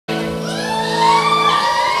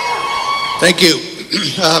Thank you.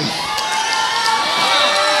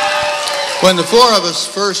 When the four of us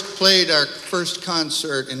first played our first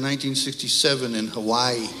concert in 1967 in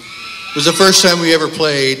Hawaii, it was the first time we ever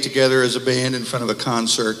played together as a band in front of a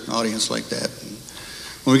concert, an audience like that. And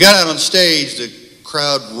when we got out on stage, the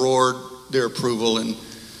crowd roared their approval, and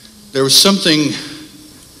there was something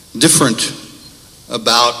different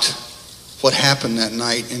about what happened that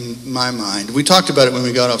night in my mind. We talked about it when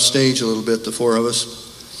we got off stage a little bit, the four of us,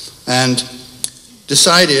 and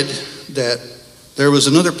decided that there was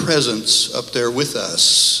another presence up there with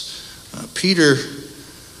us. Peter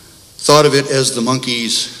thought of it as the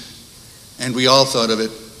Monkees, and we all thought of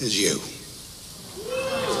it as you.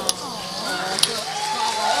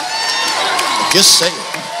 Just say it.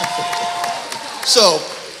 So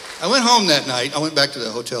I went home that night. I went back to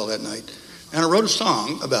the hotel that night, and I wrote a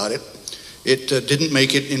song about it. It didn't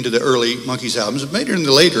make it into the early Monkees albums. It made it in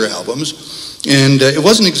the later albums, and it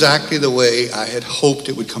wasn't exactly the way I had hoped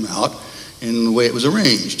it would come out in the way it was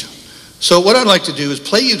arranged. So what I'd like to do is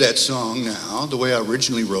play you that song now, the way I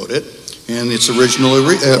originally wrote it, and its original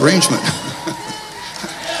arrangement.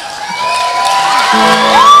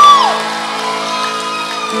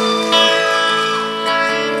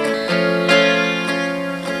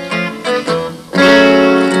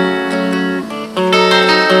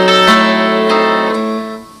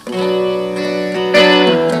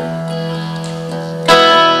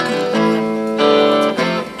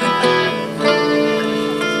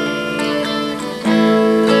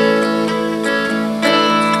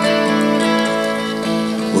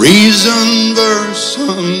 Reason, verse,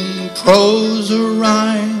 and prose or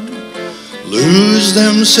rhyme lose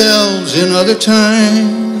themselves in other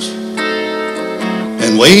times,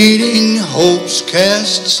 and waiting hopes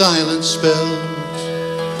cast silent spells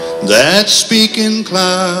that speak in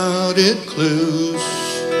clouded clues.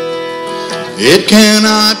 It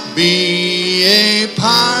cannot be a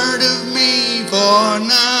part of me, for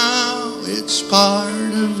now it's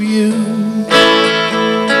part of you.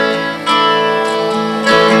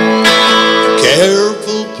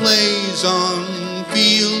 Careful plays on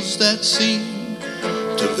fields that seem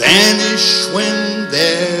to vanish when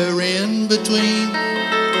they're in between,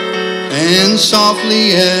 and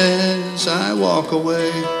softly as I walk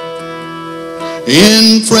away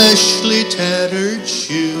in freshly tattered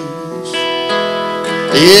shoes,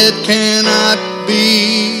 it cannot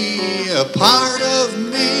be a part of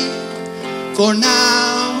me, for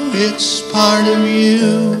now it's part of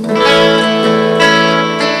you.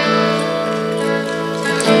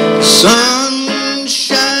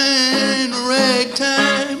 Sunshine,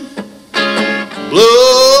 ragtime,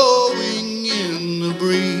 blowing in the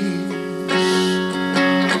breeze.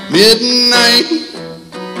 Midnight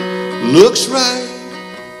looks right,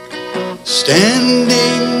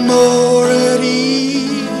 standing more at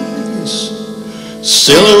ease.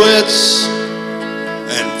 Silhouettes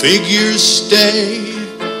and figures stay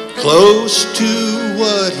close to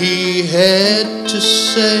what he had to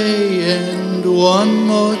say, and one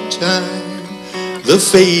more time the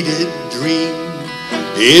faded dream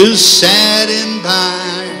is saddened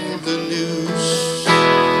by the news.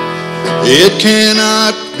 It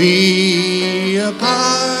cannot be a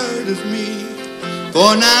part of me,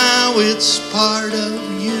 for now it's part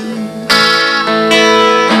of you.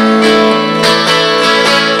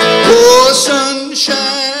 Oh,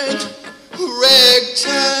 sunshine,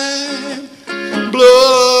 ragtime,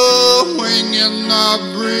 blowing in the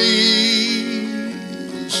breeze.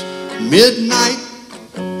 Midnight,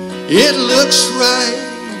 it looks right,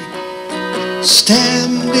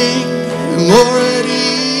 standing more at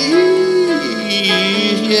ease.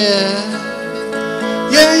 Yeah,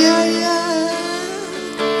 yeah, yeah, yeah.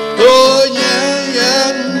 Oh, yeah,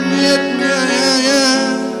 yeah, yeah, yeah, yeah.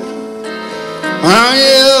 Oh,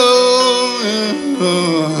 yeah.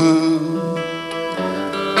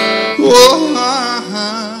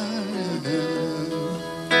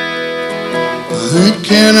 It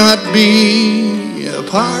cannot be a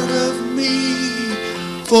part of me,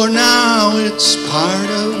 for now it's part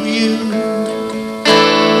of you.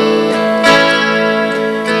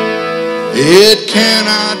 It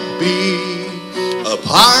cannot be a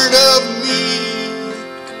part of me,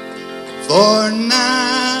 for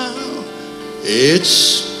now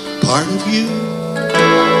it's part of you.